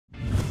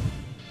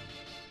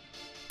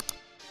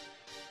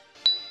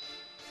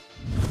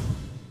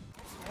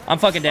I'm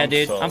fucking dead,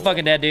 dude. I'm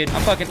fucking dead, dude.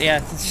 I'm fucking, yeah.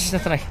 It's just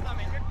nothing I...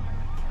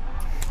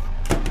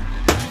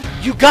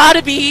 You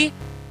gotta be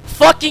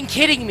fucking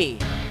kidding me.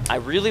 I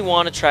really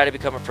want to try to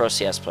become a pro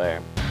CS player.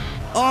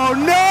 Oh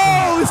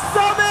no,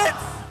 Summit!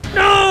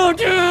 No,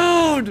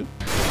 dude!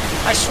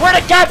 I swear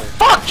to God,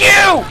 fuck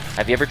you!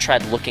 Have you ever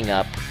tried looking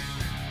up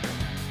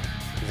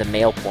the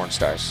male porn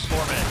stars? 4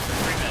 minutes,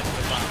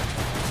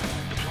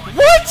 3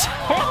 minutes,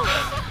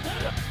 What?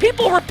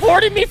 People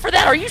reported me for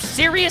that. Are you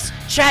serious?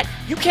 Chat,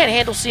 you can't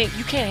handle seeing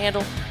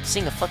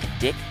a fucking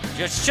dick.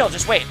 Just chill,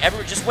 just wait.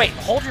 Everyone just wait.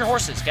 Hold your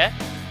horses, okay?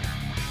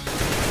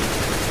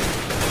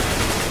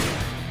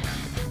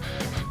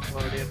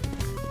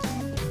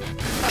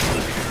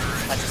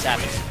 That just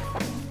happened.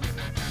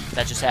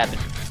 That just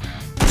happened.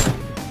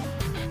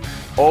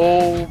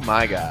 Oh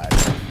my God.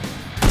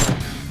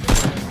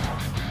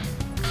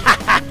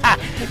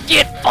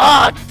 Get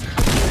fucked!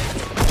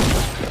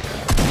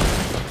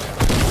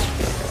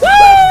 Woo!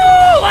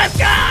 Let's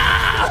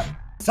go!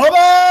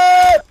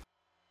 Summit!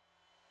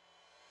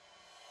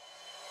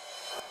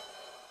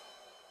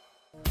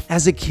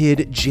 As a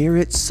kid,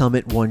 Jarrett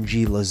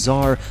Summit1G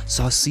Lazar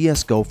saw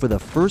CSGO for the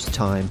first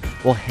time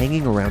while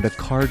hanging around a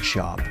card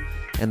shop,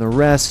 and the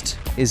rest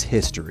is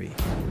history.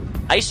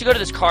 I used to go to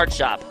this card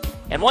shop,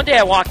 and one day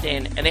I walked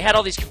in, and they had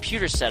all these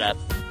computers set up.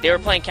 They were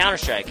playing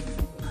Counter-Strike,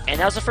 and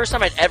that was the first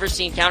time I'd ever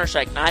seen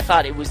Counter-Strike, and I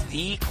thought it was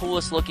the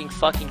coolest looking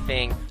fucking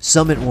thing.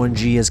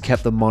 Summit1G has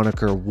kept the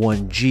moniker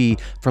 1G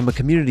from a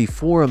community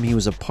forum he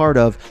was a part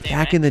of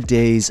back in the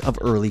days of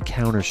early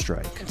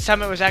Counter-Strike.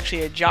 Summit was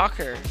actually a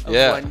jocker of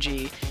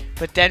 1G.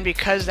 But then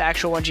because the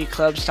actual 1G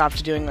club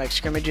stopped doing like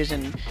scrimmages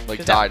and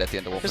like died at the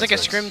end of Wolfenstein. It was like a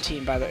scrim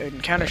team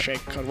in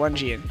Counter-Strike called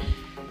 1G, and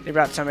they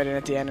brought Summit in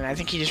at the end, and I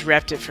think he just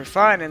repped it for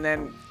fun, and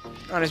then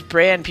on his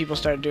brand people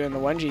started doing the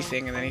 1G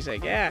thing, and then he's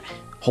like, yeah.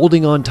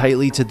 Holding on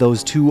tightly to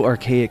those two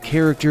archaic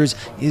characters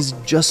is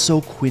just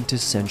so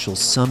quintessential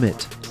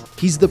Summit.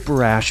 He's the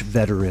brash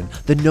veteran,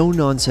 the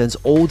no-nonsense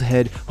old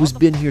head who's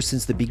been here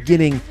since the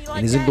beginning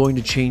and isn't going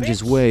to change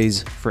his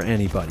ways for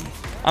anybody.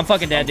 I'm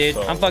fucking dead, dude.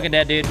 I'm fucking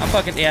dead, dude. I'm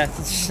fucking, yeah. It's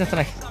just nothing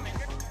I...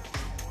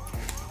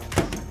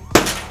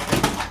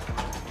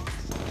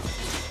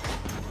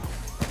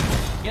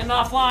 Getting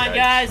offline,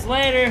 guys.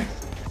 Later.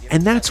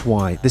 And that's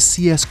why the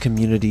CS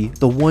community,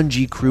 the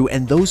 1G crew,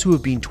 and those who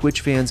have been Twitch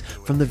fans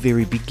from the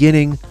very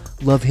beginning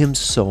love him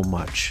so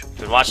much.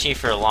 Been watching you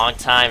for a long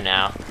time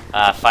now.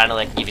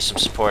 Finally I can give you some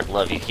support.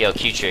 Love you. Yo,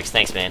 Q-Trix,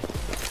 thanks, man.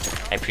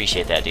 I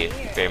appreciate that, dude,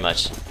 very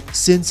much.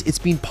 Since it's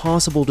been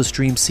possible to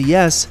stream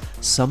CS,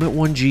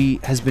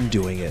 Summit1G has been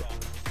doing it.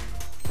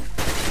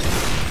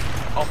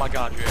 Oh my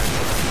God, dude.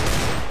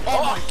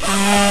 Oh my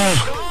God!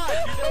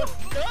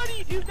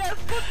 Dude, that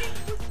fucking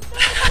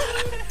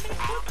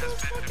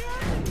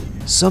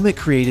Summit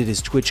created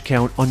his Twitch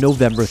account on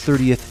November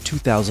 30th,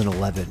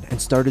 2011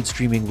 and started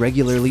streaming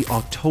regularly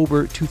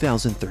October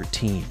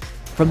 2013.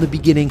 From the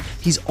beginning,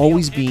 he's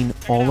always been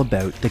all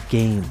about the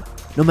game.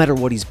 No matter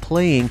what he's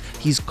playing,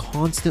 he's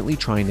constantly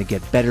trying to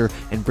get better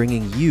and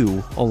bringing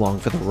you along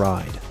for the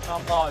ride.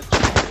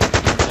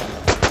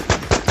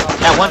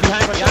 That one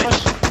behind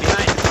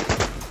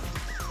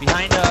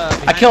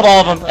I killed all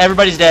of them.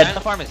 Everybody's dead.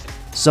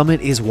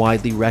 Summit is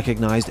widely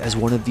recognized as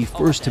one of the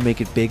first to make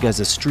it big as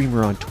a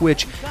streamer on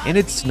Twitch, and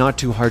it's not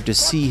too hard to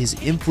see his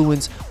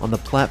influence on the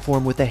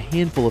platform, with a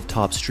handful of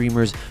top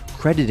streamers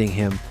crediting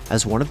him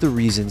as one of the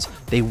reasons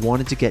they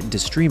wanted to get into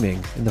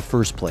streaming in the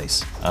first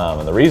place.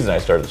 And the reason I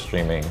started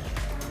streaming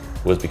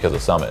was because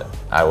of Summit.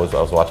 I was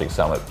watching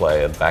Summit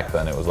play, and back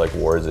then it was like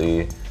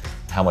Warzy.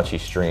 How much he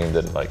streamed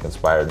and like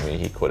inspired me.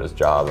 He quit his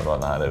job and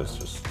whatnot. It was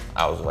just,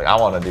 I was like, I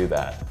want to do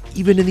that.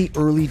 Even in the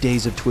early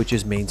days of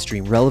Twitch's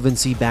mainstream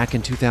relevancy back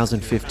in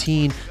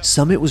 2015,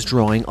 Summit was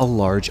drawing a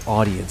large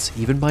audience,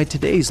 even by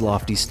today's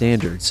lofty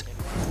standards.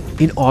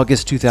 In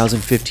August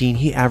 2015,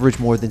 he averaged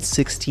more than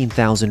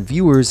 16,000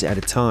 viewers at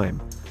a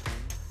time.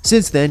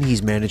 Since then,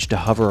 he's managed to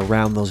hover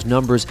around those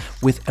numbers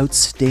with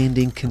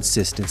outstanding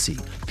consistency,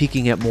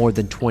 peaking at more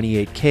than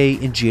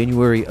 28K in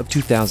January of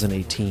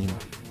 2018.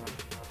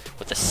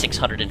 With a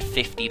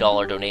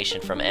 $650 donation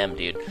from M,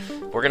 dude.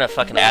 We're gonna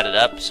fucking add it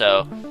up,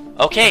 so...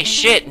 Okay,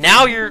 shit,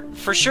 now you're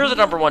for sure the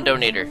 #1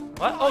 donator.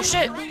 What? Oh,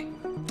 shit.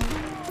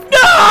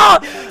 No!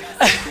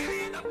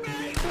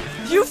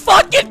 You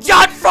fucking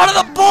got in front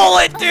of the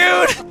bullet,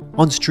 dude!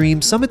 On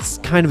stream, Summit's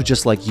kind of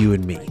just like you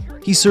and me.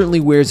 He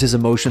certainly wears his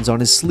emotions on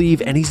his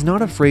sleeve, and he's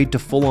not afraid to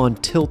full-on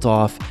tilt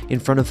off in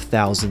front of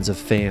thousands of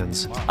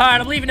fans.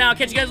 Alright, I'm leaving now.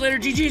 Catch you guys later.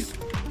 GG's.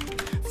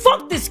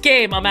 Fuck this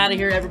game. I'm out of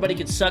here. Everybody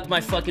can suck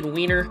my fucking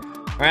wiener.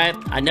 Alright?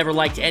 I never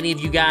liked any of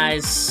you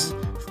guys.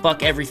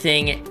 Fuck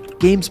everything.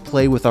 Games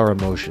play with our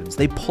emotions.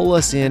 They pull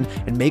us in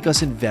and make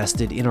us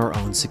invested in our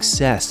own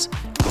success.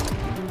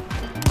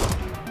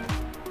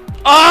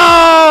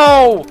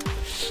 Oh!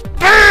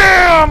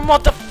 Bam,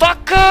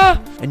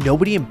 motherfucker! And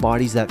nobody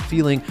embodies that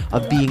feeling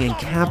of being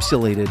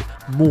encapsulated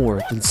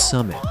more than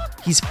Summit.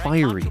 He's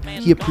fiery,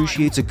 he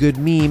appreciates a good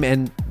meme,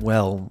 and,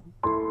 well...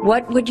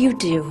 What would you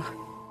do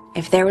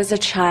If there was a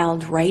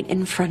child right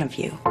in front of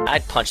you,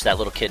 I'd punch that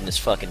little kid in his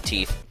fucking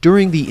teeth.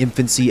 During the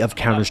infancy of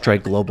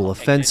Counter-Strike Global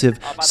Offensive,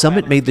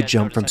 Summit made the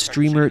jump from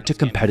streamer to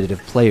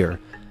competitive player.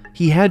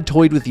 He had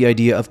toyed with the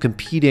idea of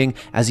competing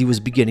as he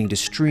was beginning to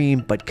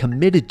stream, but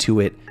committed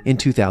to it in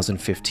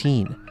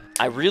 2015.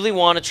 I really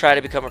want to try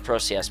to become a pro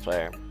CS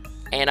player,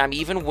 and I'm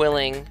even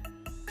willing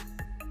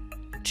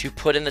to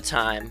put in the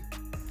time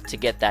to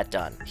get that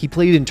done. He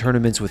played in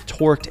tournaments with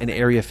Torqued and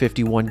Area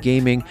 51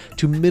 Gaming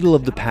to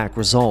middle-of-the-pack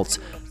results,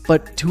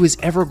 but to his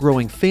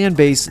ever-growing fan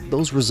base,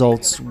 those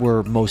results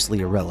were mostly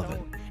irrelevant.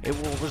 It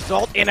will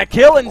result in a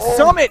kill, and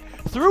Summit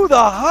through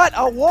the hut,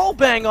 a wall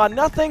bang on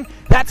nothing.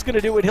 That's going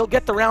to do it. He'll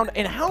get the round,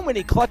 and how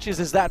many clutches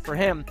is that for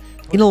him?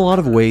 In a lot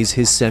of ways,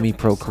 his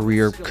semi-pro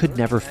career could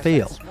never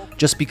fail,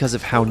 just because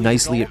of how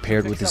nicely it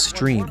paired with his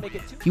stream.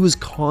 He was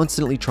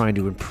constantly trying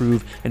to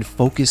improve and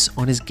focus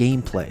on his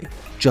gameplay,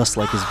 just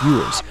like his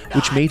viewers,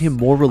 which made him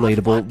more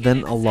relatable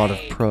than a lot of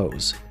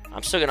pros.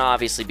 I'm still gonna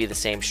obviously be the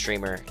same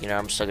streamer. You know,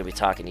 I'm still gonna be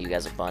talking to you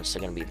guys a bunch.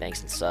 Still gonna be thanks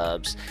and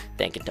subs,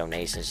 thanking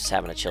donations, just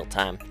having a chill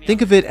time.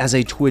 Think of it as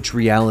a Twitch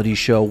reality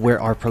show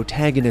where our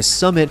protagonist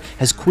Summit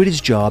has quit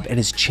his job and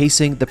is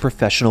chasing the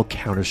professional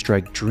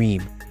Counter-Strike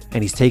dream.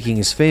 And he's taking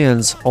his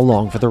fans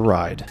along for the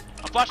ride.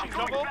 Flash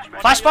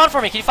spawn for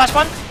me. Can you flash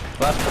spawn?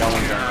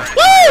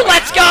 Woo!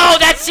 Let's go!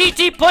 That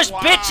CT push,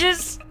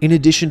 bitches! In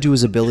addition to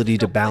his ability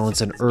to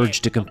balance an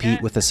urge to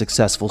compete with a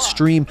successful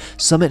stream,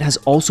 Summit has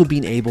also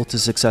been able to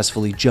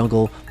successfully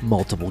juggle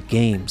multiple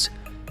games,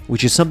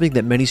 which is something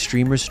that many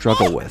streamers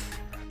struggle with.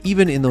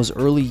 Even in those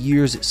early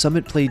years,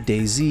 Summit played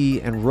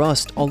DayZ and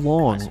Rust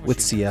along with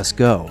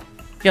CSGO.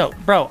 Yo,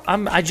 bro,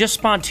 I just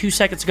spawned 2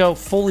 seconds ago,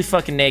 fully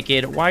fucking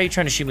naked. Why are you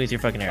trying to shoot me with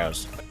your fucking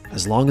arrows?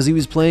 As long as he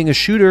was playing a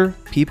shooter,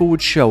 people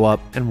would show up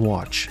and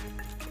watch.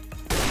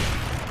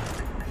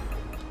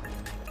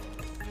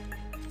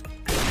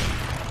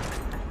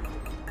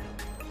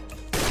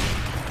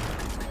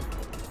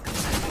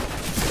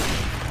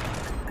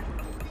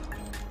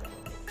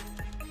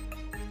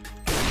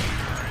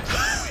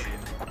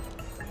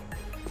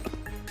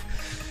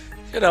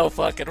 No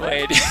fucking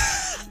way, dude.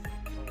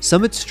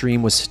 Summit's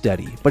stream was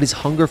steady, but his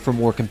hunger for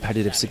more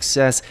competitive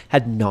success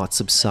had not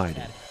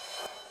subsided.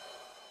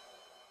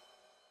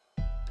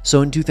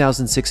 So in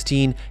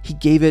 2016, he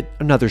gave it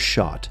another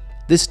shot,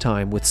 this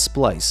time with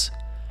Splice,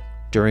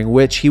 during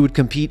which he would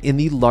compete in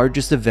the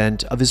largest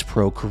event of his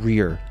pro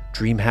career,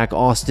 DreamHack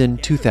Austin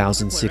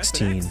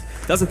 2016.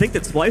 Doesn't think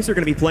that Splice are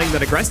going to be playing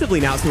that aggressively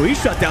now, so he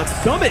shut down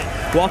Summit.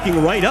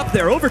 Walking right up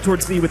there over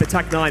towards C with the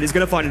Tech 9. He's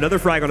going to find another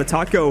frag on a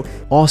taco.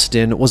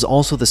 Austin was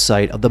also the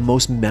site of the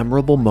most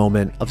memorable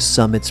moment of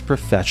Summit's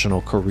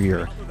professional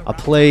career, a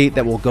play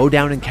that will go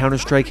down in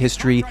Counter-Strike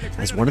history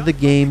as one of the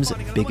game's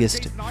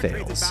biggest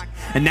fails.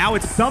 And now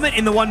it's Summit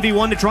in the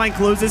 1v1 to try and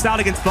close this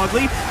out against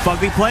Fugly.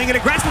 Fugly playing it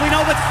aggressively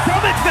now, but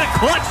Summit's going to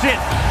clutch it,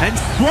 and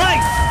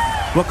Splice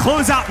will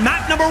close out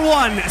map number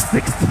 1,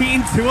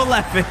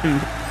 16-11.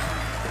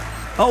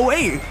 Oh,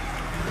 wait.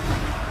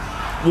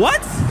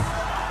 What?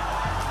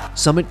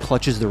 Summit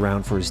clutches the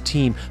round for his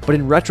team, but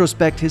in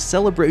retrospect, his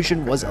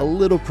celebration was a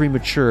little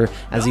premature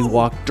as he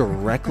walked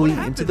directly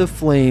into the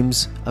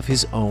flames of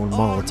his own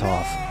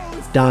Molotov,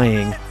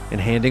 dying and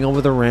handing over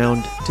the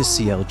round to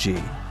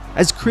CLG.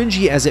 As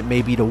cringy as it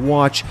may be to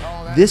watch,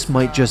 this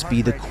might just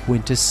be the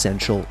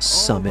quintessential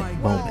Summit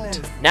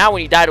moment. Now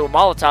when you die to a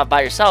Molotov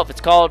by yourself,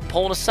 it's called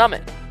pulling a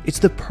Summit. It's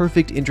the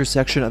perfect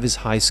intersection of his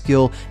high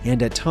skill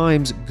and at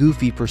times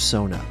goofy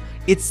persona.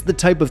 It's the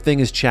type of thing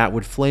his chat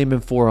would flame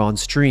him for on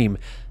stream,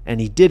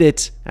 and he did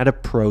it at a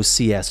pro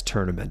CS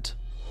tournament.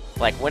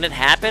 Like when it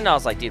happened, I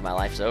was like, dude, my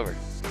life's over.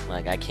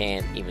 Like I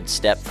can't even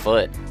step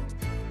foot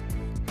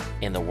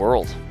in the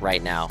world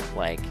right now.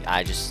 Like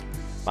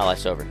my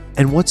life's over.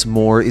 And what's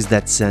more is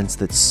that sense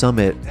that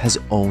Summit has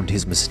owned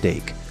his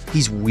mistake.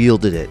 He's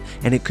wielded it,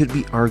 and it could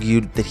be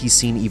argued that he's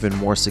seen even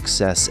more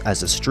success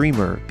as a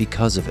streamer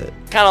because of it.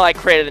 Kind of like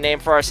created a name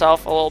for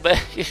ourselves a little bit.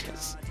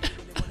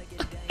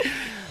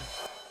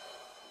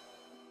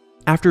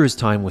 After his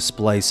time with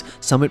Splice,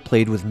 Summit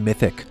played with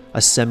Mythic,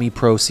 a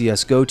semi-pro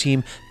CSGO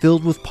team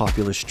filled with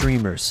popular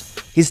streamers.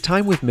 His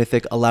time with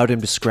Mythic allowed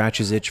him to scratch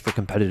his itch for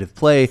competitive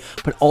play,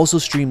 but also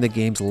stream the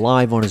games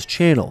live on his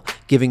channel,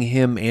 giving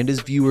him and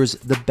his viewers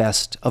the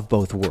best of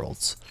both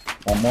worlds.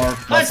 One more.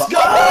 Let's go!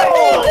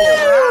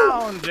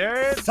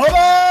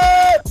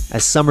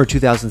 As summer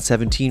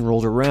 2017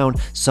 rolled around,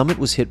 Summit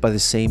was hit by the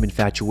same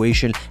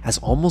infatuation as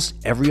almost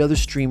every other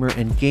streamer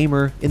and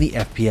gamer in the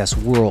FPS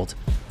world.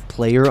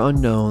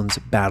 PlayerUnknown's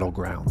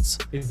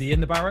Battlegrounds. Is he in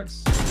the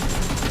barracks?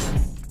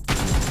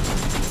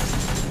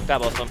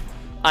 Got both of them.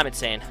 I'm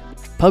insane.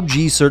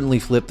 PUBG certainly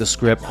flipped the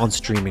script on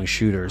streaming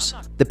shooters.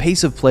 The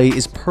pace of play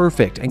is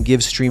perfect and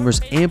gives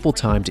streamers ample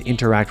time to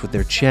interact with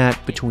their chat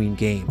between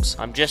games.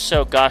 I'm just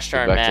so gosh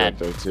darn mad.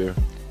 Too.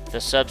 The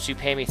subs who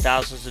pay me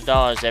thousands of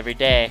dollars every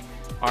day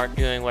aren't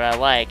doing what I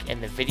like,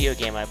 and the video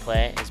game I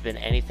play has been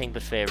anything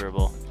but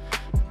favorable.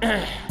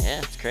 Yeah,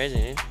 it's crazy,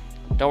 dude.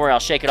 Don't worry, I'll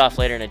shake it off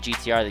later in a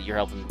GTR that you're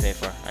helping me pay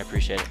for. I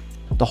appreciate it.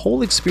 The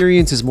whole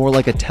experience is more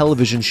like a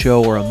television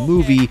show or a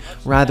movie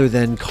rather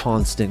than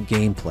constant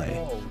gameplay.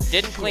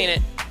 Didn't clean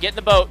it. Get in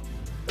the boat.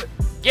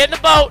 Get in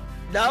the boat!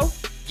 No?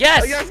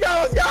 Yes! Let's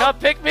go. Come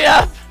pick me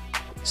up!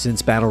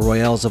 Since Battle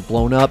Royales have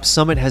blown up,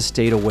 Summit has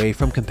stayed away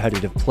from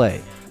competitive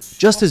play.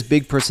 Just as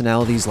big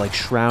personalities like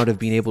Shroud have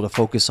been able to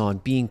focus on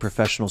being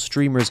professional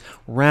streamers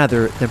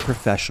rather than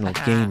professional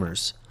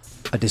gamers.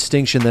 A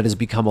distinction that has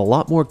become a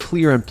lot more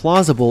clear and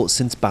plausible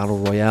since Battle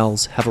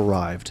Royales have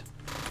arrived.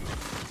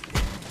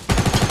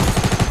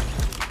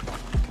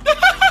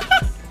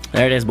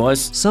 There it is,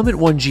 boys.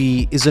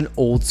 Summit1G is an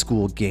old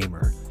school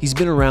gamer. He's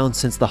been around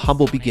since the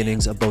humble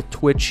beginnings of both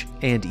Twitch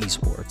and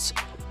eSports.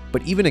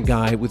 But even a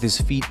guy with his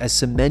feet as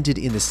cemented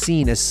in the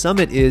scene as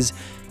Summit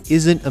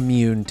isn't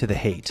immune to the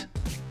hate,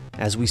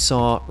 as we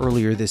saw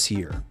earlier this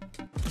year.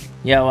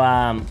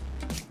 Yo,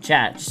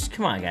 chat, just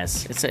come on,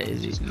 guys.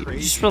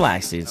 Just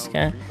relax, dudes,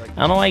 okay? I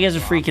don't know why you guys are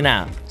freaking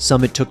out.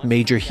 Summit took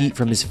major heat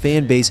from his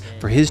fan base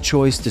for his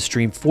choice to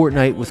stream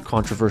Fortnite with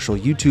controversial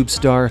YouTube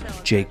star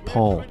Jake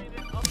Paul.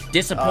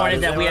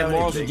 Disappointed that we have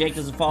morals and Jake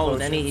doesn't follow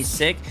with any. He's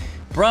sick.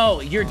 Bro,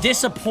 you're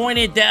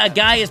disappointed that a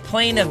guy is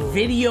playing a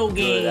video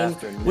game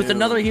with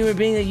another human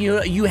being that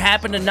you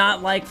happen to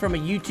not like from a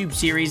YouTube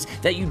series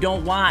that you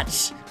don't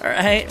watch. All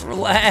right,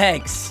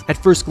 relax. At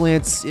first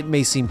glance, it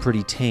may seem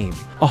pretty tame.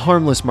 A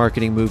harmless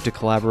marketing move to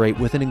collaborate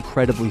with an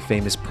incredibly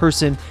famous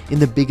person in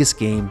the biggest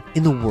game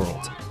in the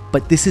world.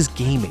 But this is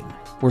gaming,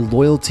 where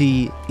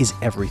loyalty is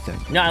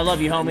everything. No, I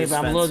love you, homie, but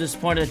I'm a little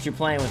disappointed that you're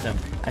playing with him.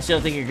 I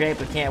still think you're great,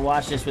 but can't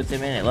watch this with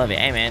him in it. Love you.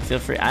 Hey, man, feel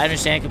free. I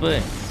understand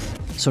completely.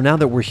 So now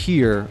that we're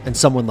here, and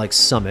someone like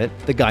Summit,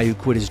 the guy who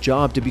quit his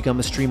job to become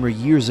a streamer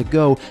years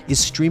ago, is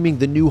streaming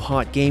the new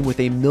hot game with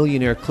a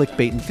millionaire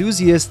clickbait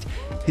enthusiast,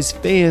 his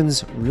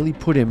fans really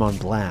put him on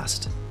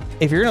blast.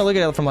 If you're gonna look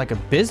at it from like a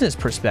business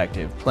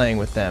perspective, playing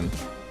with them,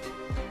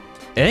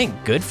 it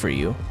ain't good for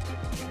you.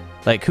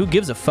 Like, who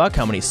gives a fuck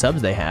how many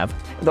subs they have?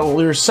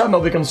 Your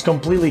sub becomes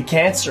completely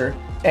cancer,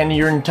 and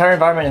your entire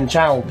environment and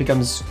channel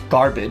becomes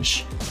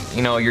garbage.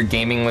 You know, you're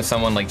gaming with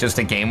someone, like, just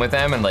a game with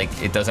them, and, like,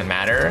 it doesn't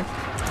matter.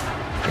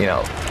 You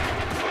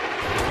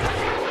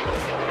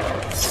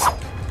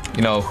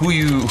know, who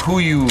you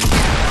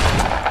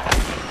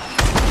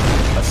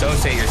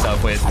associate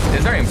yourself with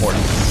is very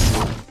important.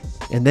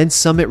 And then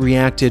Summit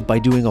reacted by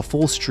doing a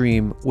full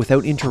stream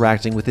without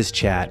interacting with his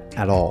chat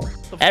at all.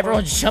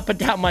 Everyone's jumping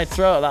down my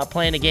throat about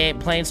playing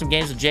some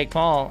games with Jake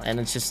Paul, and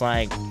it's just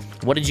like,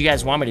 what did you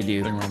guys want me to do?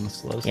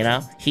 You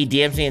know? He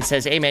DMs me and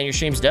says, hey man, your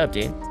stream's dope,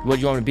 dude. What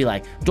do you want me to be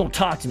like? Don't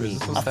talk to me.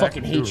 I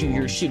fucking hate you,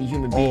 you're a shitty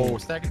human being.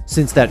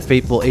 Since that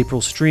fateful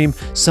April stream,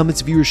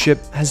 Summit's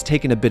viewership has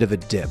taken a bit of a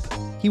dip.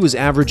 He was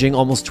averaging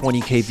almost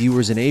 20k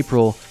viewers in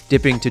April,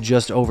 dipping to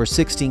just over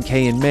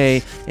 16k in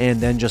May, and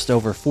then just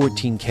over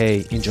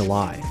 14k in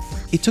July.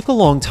 It took a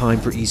long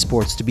time for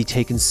esports to be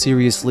taken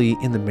seriously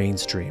in the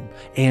mainstream,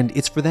 and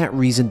it's for that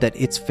reason that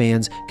its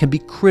fans can be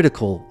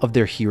critical of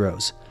their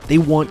heroes. They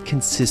want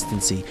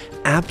consistency,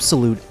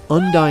 absolute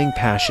undying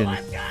passion,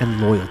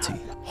 and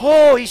loyalty.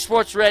 Oh,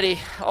 eSports ready.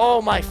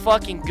 Oh my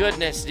fucking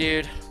goodness,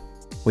 dude.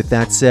 With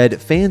that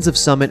said, fans of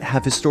Summit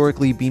have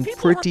historically been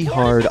pretty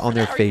hard on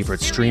their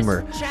favorite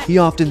streamer. He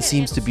often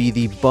seems to be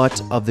the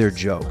butt of their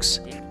jokes.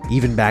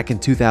 Even back in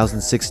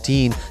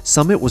 2016,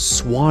 Summit was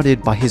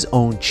swatted by his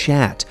own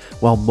chat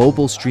while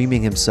mobile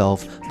streaming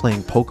himself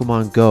playing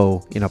Pokemon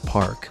Go in a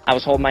park. I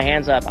was holding my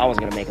hands up. I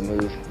wasn't gonna make a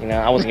move. You know,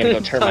 I wasn't gonna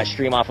go turn my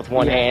stream off with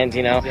one hand.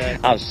 You know,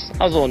 I was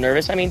a little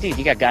nervous. I mean, dude,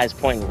 you got guys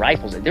pointing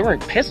rifles. They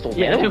weren't pistols,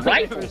 man. They were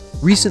rifles.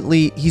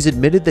 Recently, he's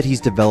admitted that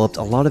he's developed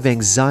a lot of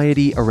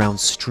anxiety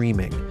around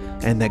streaming,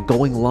 and that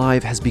going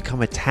live has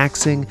become a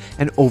taxing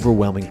and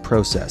overwhelming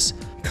process.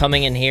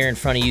 Coming in here in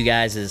front of you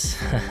guys is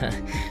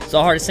it's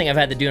the hardest thing I've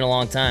had to do in a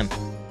long time.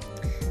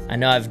 I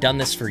know I've done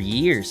this for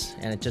years,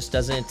 and it just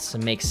doesn't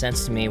make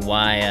sense to me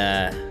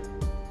why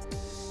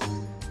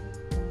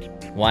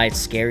it's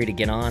scary to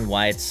get on,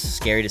 why it's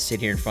scary to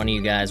sit here in front of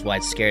you guys, why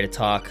it's scary to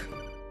talk.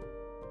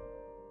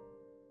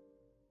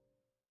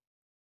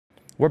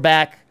 We're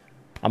back.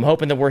 I'm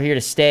hoping that we're here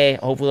to stay.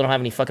 Hopefully we don't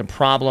have any fucking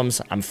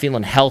problems. I'm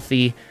feeling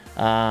healthy.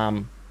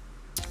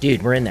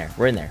 Dude, we're in there.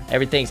 We're in there.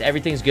 Everything's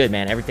good,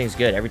 man. Everything's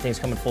good. Everything's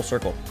coming full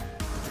circle.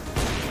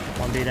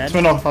 One B dead.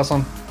 Spin off, last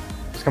one.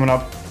 It's coming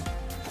up.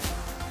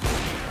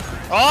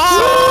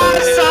 Oh,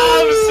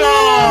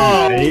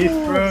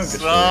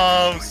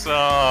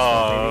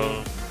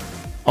 Samsung!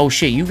 Oh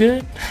shit, you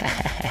good?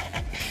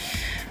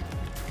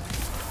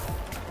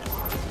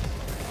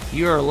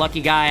 You're a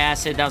lucky guy,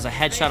 Acid. That was a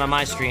headshot on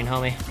my screen,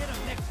 homie.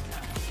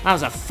 That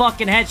was a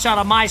fucking headshot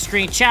on my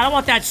screen. Chat, I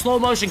want that slow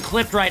motion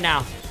clipped right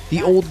now.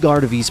 The old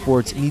guard of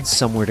esports needs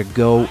somewhere to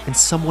go and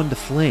someone to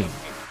flame.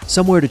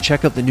 Somewhere to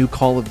check out the new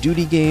Call of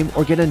Duty game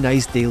or get a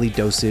nice daily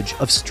dosage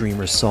of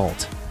streamer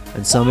salt.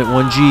 And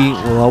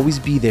Summit1G will always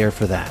be there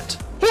for that.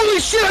 Holy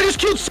shit, I just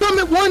killed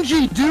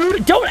Summit1G,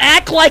 dude! Don't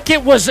act like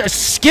it was a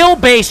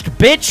skill-based,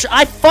 bitch!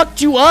 I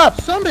fucked you up!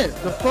 Summit,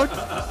 the fuck?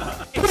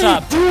 What's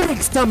up? Doing,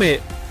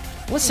 Summit?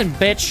 Listen,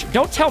 bitch,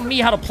 don't tell me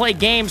how to play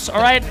games,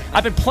 alright?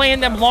 I've been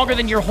playing them longer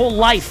than your whole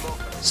life.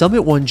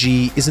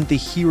 Summit1G isn't the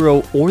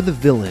hero or the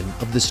villain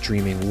of the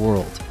streaming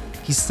world.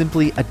 He's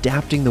simply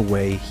adapting the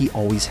way he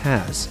always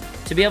has.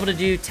 To be able to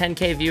do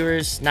 10K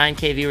viewers,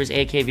 9K viewers,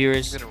 8K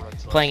viewers,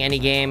 playing any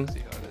game,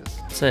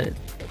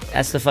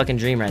 that's the fucking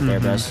dream right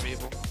there, bros.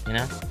 You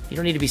know? You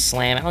don't need to be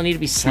slamming. I don't need to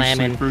be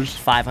slamming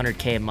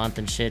 500K a month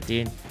and shit,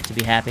 dude, to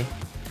be happy.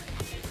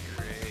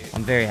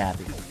 I'm very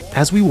happy.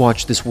 As we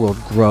watch this world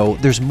grow,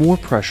 there's more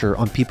pressure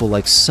on people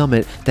like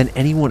Summit than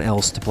anyone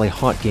else to play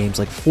hot games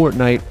like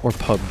Fortnite or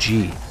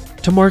PUBG,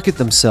 to market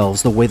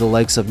themselves the way the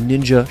likes of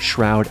Ninja,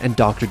 Shroud, and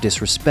Dr.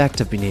 Disrespect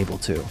have been able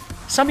to.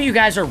 Some of you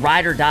guys are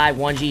ride or die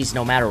 1Gs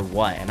no matter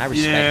what, and I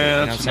respect it, you know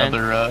what I'm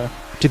saying?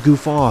 To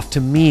goof off, to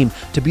meme,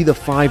 to be the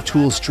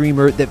 5-tool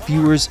streamer that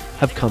viewers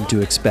have come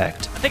to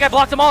expect. I think I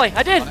blocked the molly.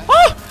 I did.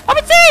 Oh, I'm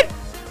insane!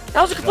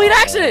 That was a complete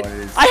accident.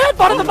 I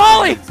headbutted the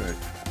molly.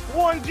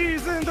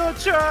 1G's in the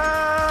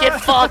chat!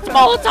 Get fucked,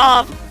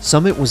 Molotov!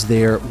 Summit was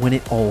there when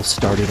it all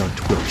started on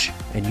Twitch,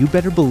 and you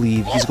better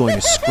believe he's going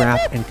to scrap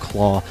and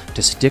claw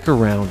to stick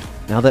around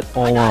now that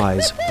all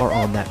eyes are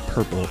on that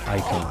purple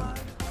icon.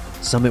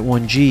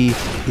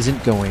 Summit1G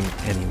isn't going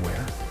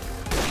anywhere.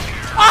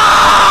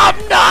 Ah,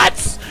 I'm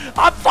nuts!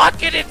 I'm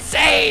fucking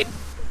insane!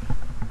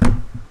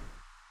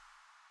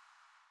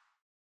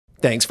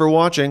 Thanks for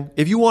watching.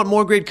 If you want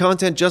more great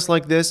content just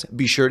like this,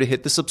 be sure to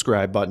hit the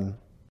subscribe button.